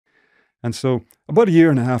And so about a year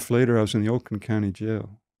and a half later, I was in the Oakland County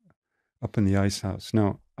Jail up in the Ice House.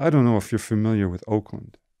 Now, I don't know if you're familiar with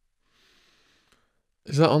Oakland.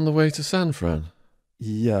 Is that on the way to San Fran?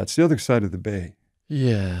 Yeah, it's the other side of the bay.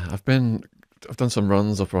 Yeah, I've done some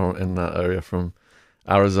runs in that area from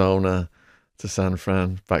Arizona to San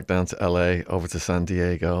Fran, back down to LA, over to San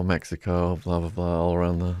Diego, Mexico, blah blah blah, all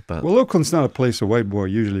around that. Well, Oakland's not a place a white boy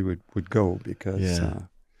usually would go because Yeah.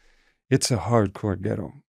 it's a hardcore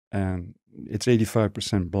ghetto, and it's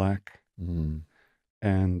 85% black. Mm.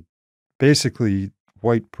 And basically,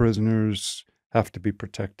 white prisoners have to be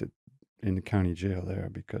protected in the county jail there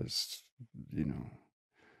because, you know,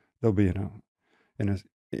 they'll be in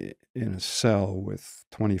a cell with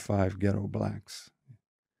 25 ghetto blacks.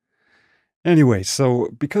 Anyway, so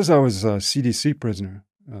because I was a CDC prisoner,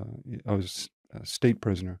 I was a state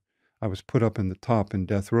prisoner, I was put up in the top in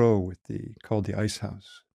death row called the Ice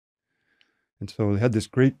House. And so they had this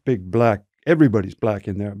great big black, everybody's black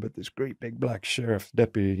in there, but this great big black sheriff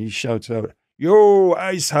deputy, he shouts out, "Yo,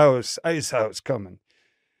 Ice House coming."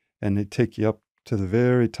 And they take you up to the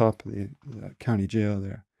very top of the county jail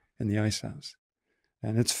there in the Ice House.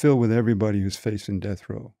 And it's filled with everybody who's facing death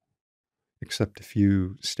row, except a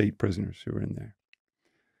few state prisoners who were in there.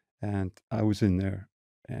 And I was in there,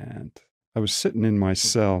 and I was sitting in my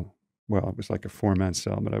cell. Well, it was like a 4-man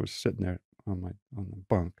cell, but I was sitting there on the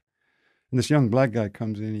bunk. And this young black guy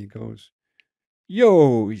comes in, he goes,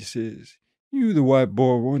 "Yo," he says, "you the white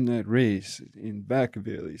boy won that race in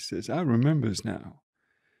Vacaville." He says, "I remembers now."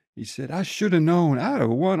 He said, "I should have known. I'd have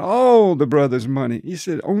won all the brothers' money." He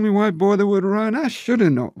said, "Only white boy that would run. I should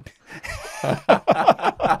have known."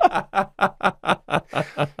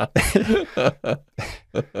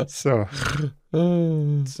 So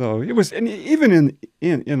it was, and even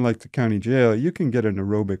in like the county jail, you can get an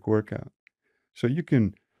aerobic workout. So you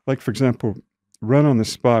can, like, for example, run on the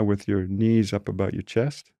spot with your knees up about your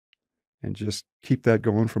chest and just keep that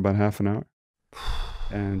going for about half an hour.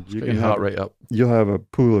 And you can your heart rate up. You'll have a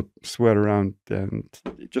pool of sweat around, and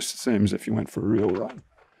just the same as if you went for a real run.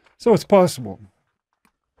 So it's possible.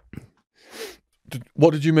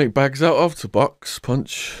 What did you make bags out of? To box,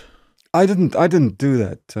 punch? I didn't do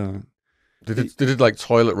that. Did it like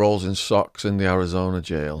toilet rolls in socks in the Arizona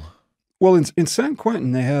jail? Well, in San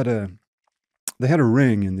Quentin they had a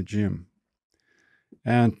ring in the gym,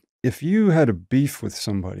 and if you had a beef with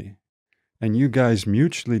somebody, and you guys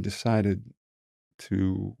mutually decided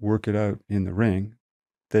to work it out in the ring,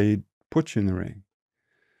 they'd put you in the ring.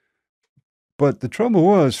 But the trouble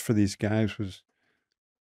was for these guys was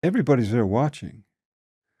everybody's there watching.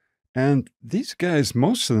 And these guys,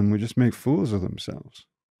 most of them would just make fools of themselves.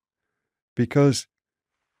 Because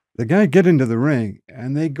the guy get into the ring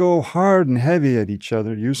and they go hard and heavy at each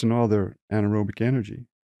other using all their anaerobic energy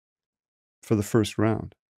for the first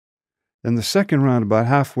round. Then the second round, about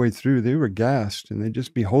halfway through, they were gassed and they'd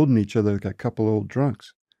just be holding each other like a couple old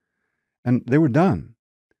drunks. And they were done.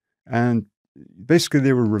 And basically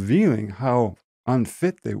they were revealing how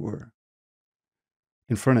unfit they were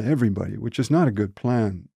in front of everybody, which is not a good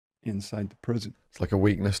plan inside the prison. It's like a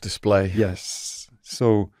weakness display. Yes.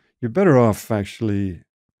 So you're better off actually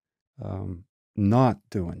not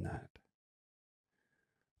doing that.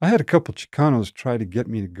 I had a couple Chicanos try to get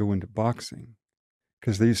me to go into boxing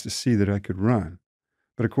because they used to see that I could run.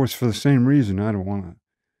 But of course, for the same reason, I don't want to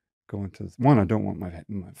go into one. I don't want my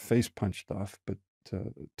face punched off, but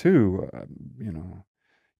two,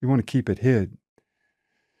 you want to keep it hid.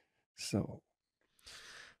 So,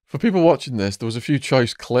 for people watching this, there was a few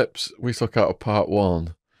choice clips we took out of part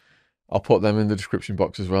 1. I'll put them in the description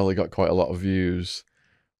box as well. They got quite a lot of views.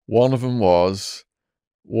 One of them was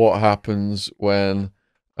what happens when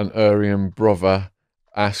an Aryan brother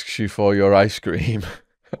asks you for your ice cream.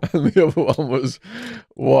 And the other one was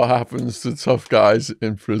what happens to tough guys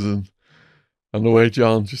in prison. And the way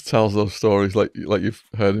John just tells those stories, like you've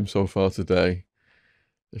heard him so far today,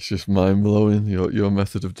 it's just mind-blowing. Your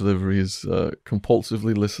method of delivery is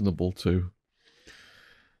compulsively listenable to.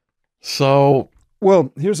 So,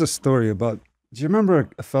 well, here's a story about, do you remember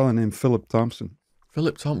a fella named Philip Thompson?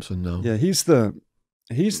 Philip Thompson, no. Yeah, he's the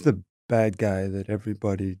bad guy that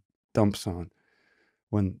everybody dumps on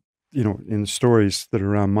when, in stories that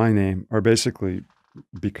are around my name are basically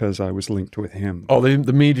because I was linked with him. Oh,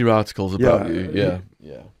 the media articles about you.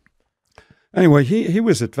 Yeah. Anyway, he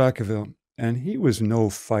was at Vacaville, and he was no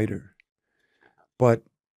fighter, but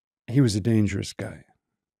he was a dangerous guy.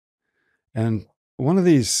 And one of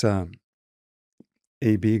these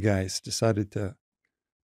AB guys decided to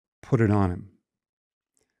put it on him.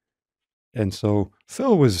 And so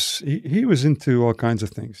Phil was, he was into all kinds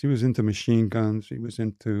of things. He was into machine guns. He was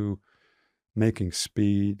into making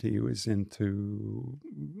speed. He was into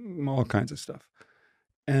all kinds of stuff.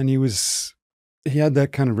 And he had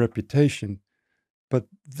that kind of reputation. But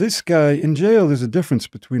this guy, in jail, there's a difference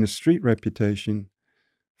between a street reputation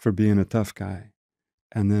for being a tough guy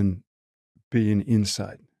and then being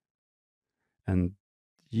inside. And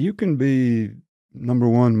you can be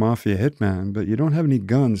 #1 mafia hitman, but you don't have any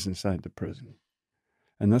guns inside the prison.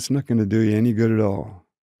 And that's not going to do you any good at all.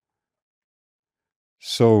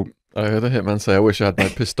 So I heard a hitman say, I wish I had my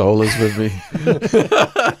pistolas with me.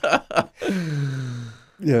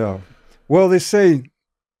 yeah. Well, they say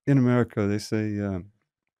in America, they say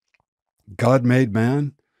God made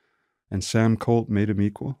man and Sam Colt made him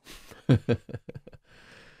equal.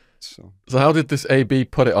 So how did this AB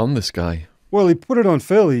put it on this guy? Well, he put it on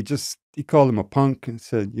Phil. He called him a punk and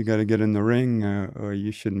said, you got to get in the ring or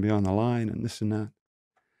you shouldn't be on the line and this and that.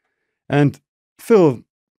 And Phil,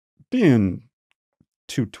 being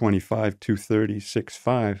 225, 230,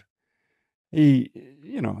 6'5", he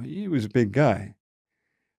was a big guy.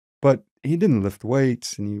 But he didn't lift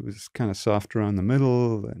weights and he was kind of soft around the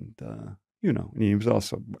middle and, and he was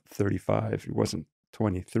also 35. He wasn't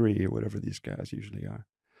 23 or whatever these guys usually are.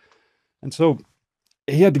 And so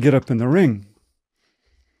he had to get up in the ring.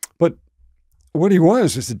 But what he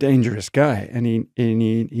was a dangerous guy, and he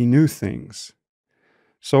knew things.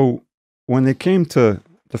 So when they came to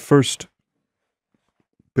the first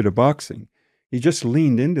bit of boxing, he just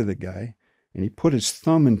leaned into the guy, and he put his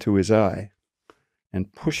thumb into his eye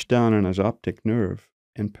and pushed down on his optic nerve,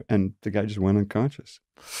 and the guy just went unconscious.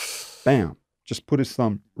 Bam! Just put his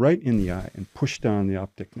thumb right in the eye and pushed down the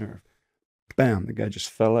optic nerve. Bam! The guy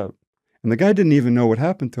just fell out. And the guy didn't even know what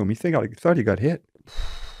happened to him. He thought he got hit.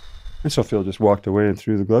 And so Phil just walked away and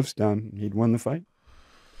threw the gloves down. And he'd won the fight.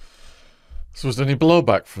 So was there any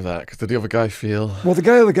blowback for that? Because did the other guy feel... Well, the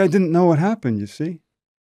guy didn't know what happened, you see.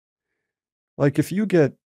 Like if you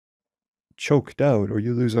get choked out or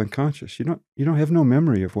you lose unconscious, you don't have no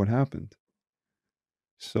memory of what happened.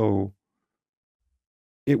 So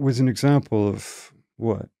it was an example of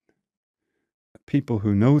what? People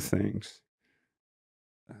who know things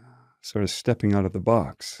sort of stepping out of the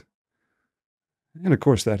box. And of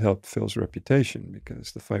course that helped Phil's reputation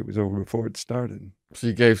because the fight was over before it started. So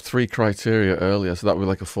you gave 3 criteria earlier, so that would be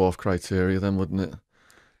like a 4th criteria then, wouldn't it?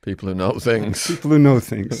 People who know things. People who know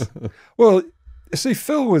things. Well, see,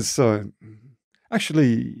 Phil was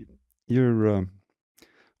actually your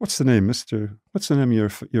what's the name, Mister? What's the name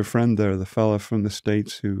of your friend there, the fella from the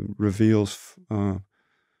States who reveals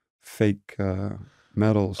fake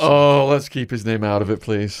medals? Oh, let's keep his name out of it,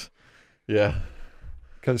 please. Yeah.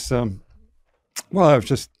 Because well,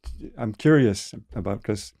 I'm curious about,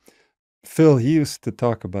 because Phil, he used to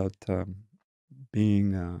talk about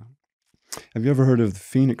being, have you ever heard of the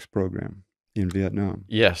Phoenix program in Vietnam?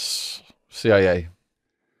 Yes. CIA.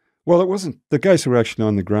 Well, it wasn't, the guys who were actually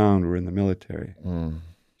on the ground were in the military.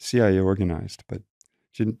 CIA organized, but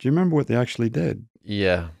do you remember what they actually did?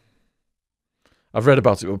 Yeah. I've read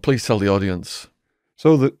about it, but please tell the audience.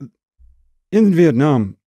 So in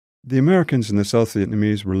Vietnam, the Americans and the South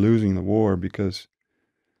Vietnamese were losing the war because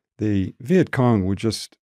the Viet Cong would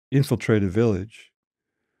just infiltrate a village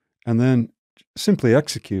and then simply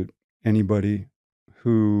execute anybody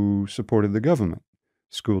who supported the government.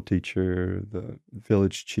 School teacher, the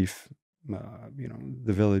village chief,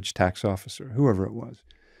 the village tax officer, whoever it was.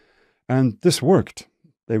 And this worked.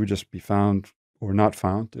 They would just be found or not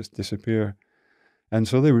found, just disappear. And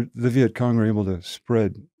so the Viet Cong were able to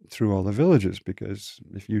spread through all the villages because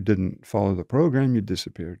if you didn't follow the program, you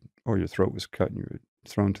disappeared or your throat was cut and you were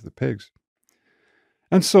thrown to the pigs.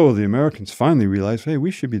 And so the Americans finally realized, hey,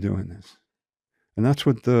 we should be doing this. And that's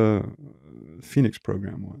what the Phoenix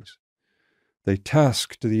program was. They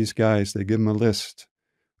tasked these guys, they give them a list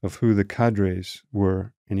of who the cadres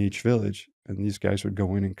were in each village, and these guys would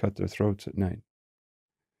go in and cut their throats at night.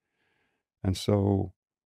 And so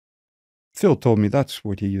Phil told me that's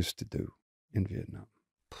what he used to do in Vietnam.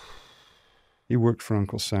 He worked for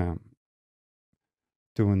Uncle Sam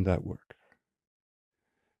doing that work.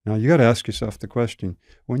 Now, you got to ask yourself the question,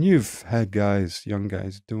 when you've had guys, young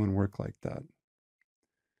guys, doing work like that,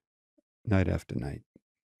 night after night,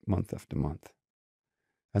 month after month,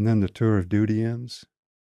 and then the tour of duty ends,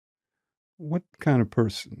 what kind of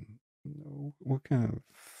person,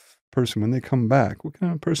 when they come back, what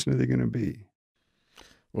kind of person are they going to be?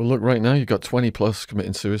 Well, look, right now you've got 20 plus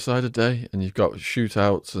committing suicide a day, and you've got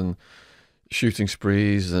shootouts and shooting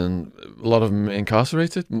sprees, and a lot of them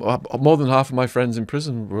incarcerated. More than half of my friends in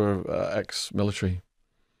prison were ex-military.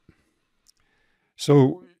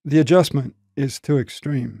 So the adjustment is too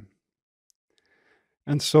extreme.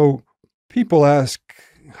 And so people ask,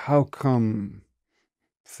 how come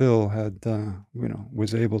Phil had,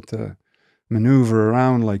 was able to maneuver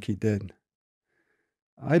around like he did.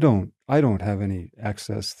 I don't have any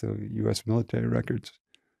access to U.S. military records,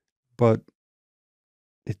 but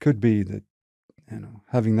it could be that,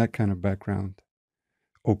 having that kind of background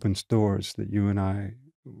opens doors that you and I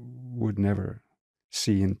would never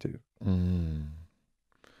see into. Do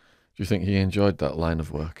you think he enjoyed that line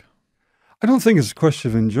of work? I don't think it's a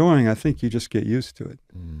question of enjoying. I think you just get used to it.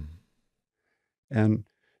 And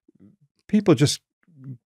people just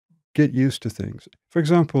get used to things. For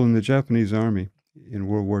example, in the Japanese army in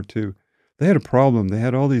World War II, they had a problem. They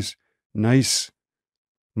had all these nice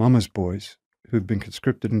mama's boys who'd been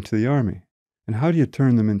conscripted into the army. And how do you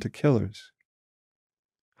turn them into killers?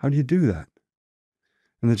 How do you do that?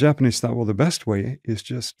 And the Japanese thought, well, the best way is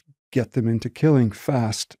just get them into killing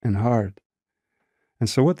fast and hard. And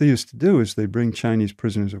so what they used to do is they bring Chinese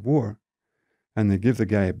prisoners of war and they give the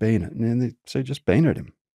guy a bayonet and then they say, just bayonet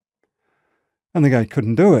him. And the guy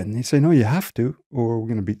couldn't do it. And he'd say, no, you have to, or we're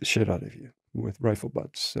going to beat the shit out of you with rifle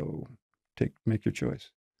butts. So make your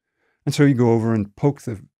choice. And so you go over and poke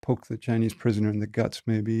the Chinese prisoner in the guts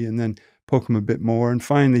maybe, and then poke him a bit more. And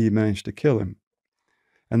finally, you managed to kill him.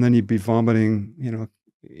 And then he'd be vomiting,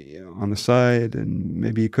 on the side, and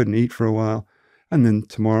maybe he couldn't eat for a while. And then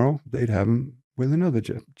tomorrow, they'd have him with another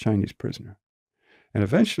Chinese prisoner. And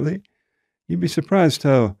eventually, you'd be surprised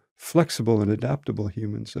how flexible and adaptable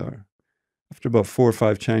humans are. After about 4 or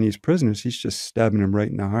 5 Chinese prisoners, he's just stabbing him right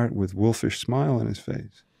in the heart with wolfish smile on his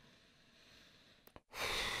face.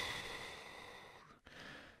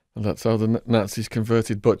 And that's how the Nazis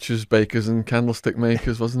converted butchers, bakers, and candlestick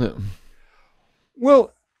makers, wasn't it?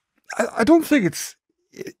 Well, I don't think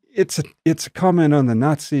it's a comment on the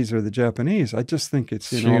Nazis or the Japanese. I just think it's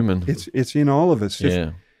human. It's in all of us.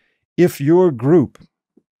 Yeah. If your group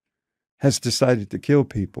has decided to kill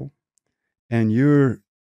people, and you're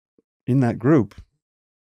in that group,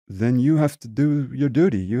 then you have to do your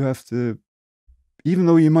duty. You have to, even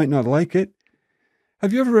though you might not like it.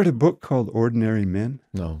 Have you ever read a book called Ordinary Men?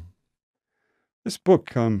 No. This book,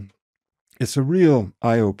 it's a real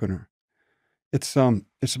eye-opener. It's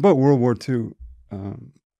about World War II,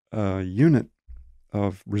 a unit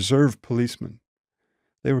of reserve policemen.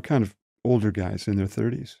 They were kind of older guys in their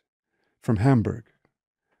 30s from Hamburg.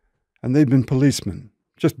 And they'd been policemen,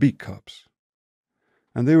 just beat cops.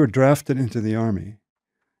 And they were drafted into the army,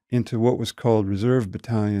 into what was called Reserve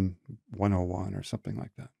Battalion 101 or something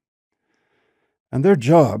like that. And their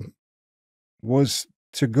job was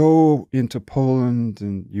to go into Poland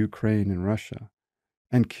and Ukraine and Russia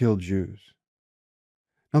and kill Jews.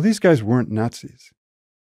 Now, these guys weren't Nazis.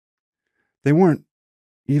 They weren't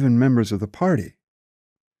even members of the party.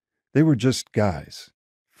 They were just guys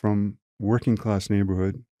from working class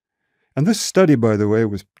neighborhood. And this study, by the way,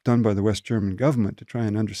 was done by the West German government to try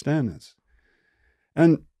and understand this.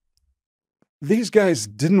 And these guys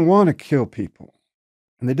didn't want to kill people.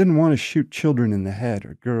 And they didn't want to shoot children in the head,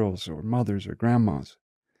 or girls, or mothers, or grandmas.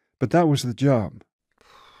 But that was the job.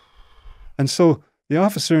 And so the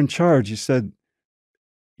officer in charge, he said,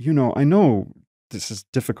 I know this is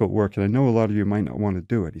difficult work, and I know a lot of you might not want to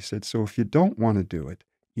do it. He said, so if you don't want to do it,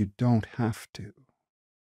 you don't have to.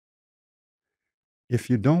 If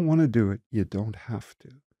you don't want to do it, you don't have to.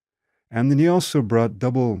 And then he also brought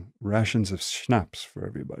double rations of schnapps for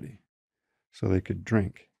everybody so they could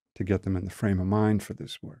drink to get them in the frame of mind for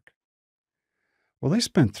this work. Well, they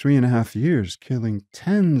spent 3.5 years killing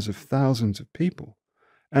tens of thousands of people.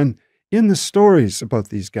 And in the stories about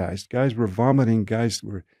these guys were vomiting, guys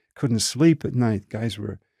couldn't sleep at night, guys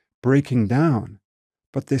were breaking down,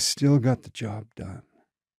 but they still got the job done.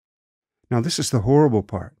 Now, this is the horrible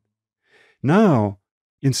part. Now,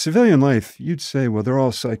 in civilian life, you'd say, well, they're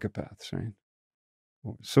all psychopaths, right?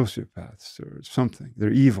 Or sociopaths or something.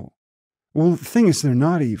 They're evil. Well, the thing is, they're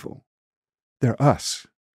not evil. They're us.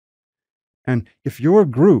 And if your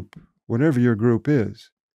group, whatever your group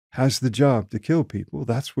is, has the job to kill people,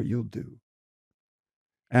 that's what you'll do.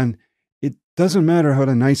 And it doesn't matter how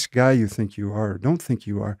nice guy you think you are or don't think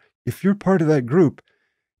you are. If you're part of that group,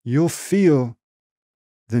 you'll feel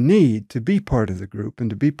the need to be part of the group. And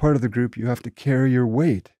to be part of the group, you have to carry your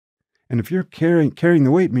weight. And if you're carrying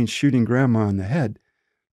the weight means shooting grandma in the head,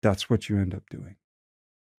 that's what you end up doing.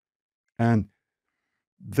 And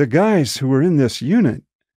the guys who were in this unit,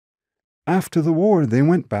 after the war, they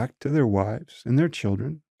went back to their wives and their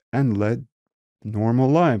children and led normal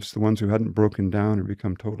lives, the ones who hadn't broken down or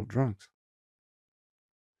become total drunks.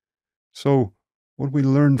 So what do we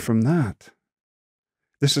learn from that?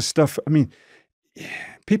 This is stuff,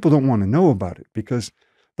 people don't want to know about it because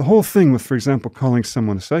the whole thing with, for example, calling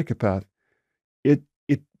someone a psychopath,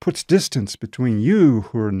 it puts distance between you,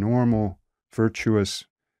 who are normal, virtuous,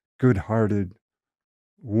 good-hearted,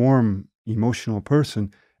 warm, emotional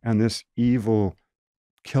person, and this evil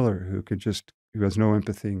killer who has no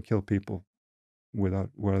empathy and kill people without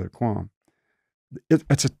a qualm.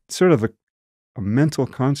 It's a sort of a mental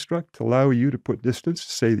construct to allow you to put distance,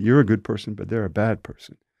 to say that you're a good person, but they're a bad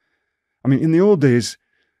person. I mean, in the old days,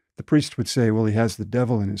 the priest would say, well, he has the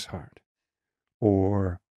devil in his heart.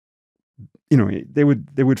 Or, they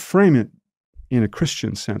would frame it in a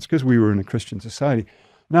Christian sense, because we were in a Christian society.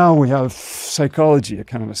 Now we have psychology, a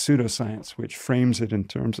kind of a pseudoscience, which frames it in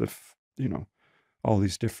terms of, all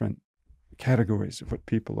these different categories of what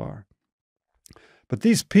people are. But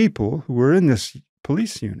these people who were in this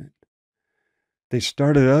police unit, they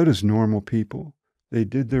started out as normal people. They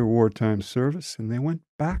did their wartime service, and they went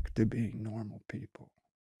back to being normal people.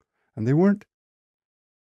 And they weren't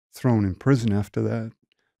thrown in prison after that.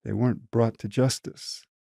 They weren't brought to justice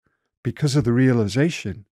because of the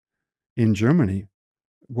realization in Germany,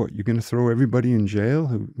 what, you're going to throw everybody in jail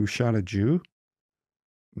who shot a Jew?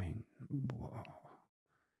 I mean,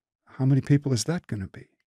 how many people is that going to be?